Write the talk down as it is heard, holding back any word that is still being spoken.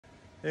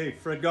Hey,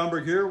 Fred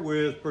Gomberg here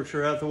with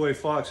Berkshire Hathaway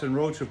Fox and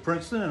Roach of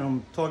Princeton, and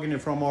I'm talking to you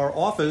from our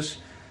office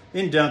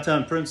in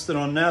downtown Princeton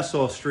on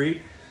Nassau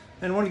Street.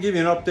 And I want to give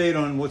you an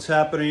update on what's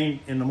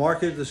happening in the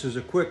market. This is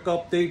a quick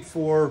update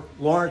for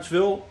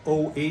Lawrenceville,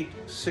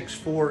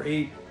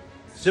 08648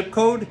 zip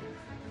code.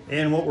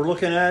 And what we're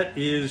looking at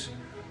is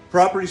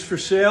properties for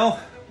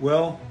sale.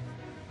 Well,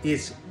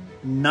 it's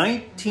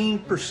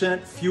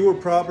 19% fewer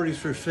properties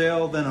for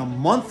sale than a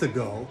month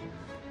ago.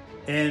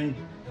 And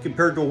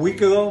compared to a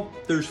week ago,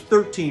 there's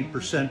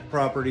 13%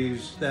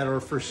 properties that are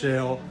for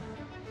sale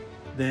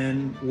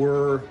than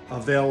were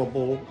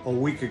available a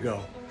week ago.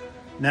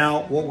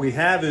 Now, what we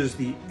have is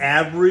the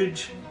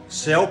average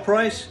sale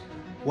price.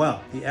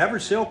 Wow, the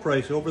average sale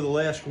price over the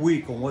last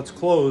week on what's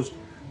closed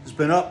has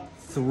been up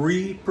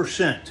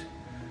 3%.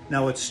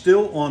 Now, it's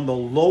still on the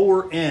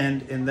lower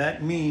end, and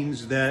that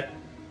means that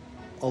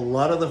a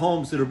lot of the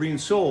homes that are being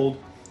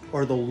sold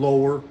are the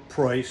lower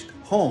priced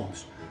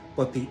homes.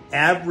 But the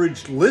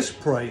average list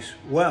price,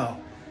 wow,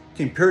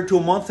 compared to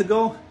a month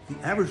ago, the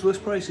average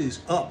list price is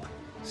up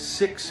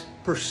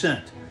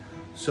 6%.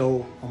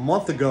 So a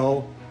month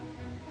ago,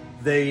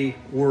 they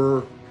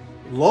were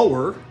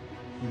lower.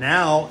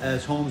 Now,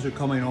 as homes are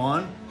coming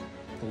on,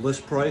 the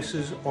list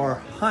prices are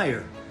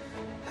higher.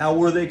 How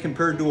were they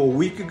compared to a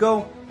week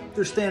ago?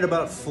 They're staying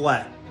about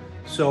flat.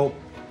 So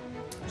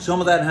some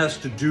of that has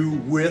to do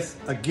with,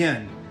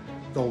 again,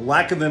 the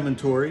lack of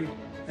inventory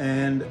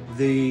and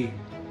the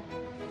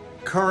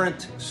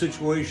current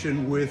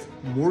situation with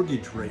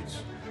mortgage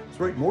rates.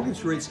 That's right,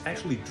 mortgage rates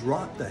actually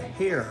dropped a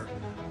hair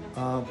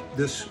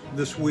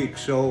this week.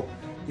 So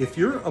if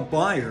you're a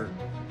buyer,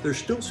 there's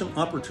still some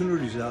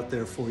opportunities out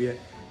there for you.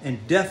 And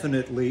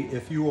definitely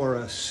if you are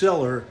a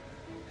seller,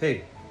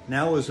 hey,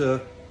 now is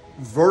a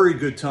very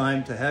good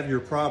time to have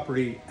your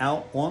property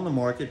out on the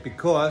market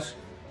because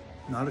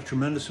not a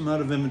tremendous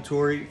amount of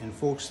inventory and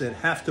folks that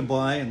have to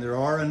buy, and there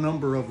are a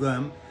number of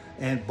them,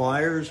 and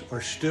buyers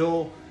are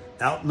still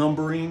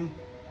outnumbering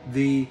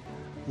the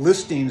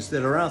listings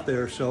that are out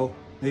there. So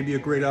maybe a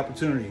great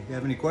opportunity. If you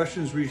have any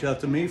questions, reach out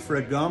to me,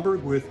 Fred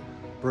Gomberg with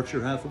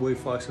Berkshire Hathaway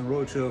Fox and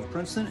Roach of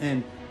Princeton,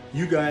 and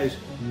you guys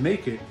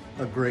make it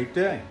a great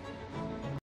day.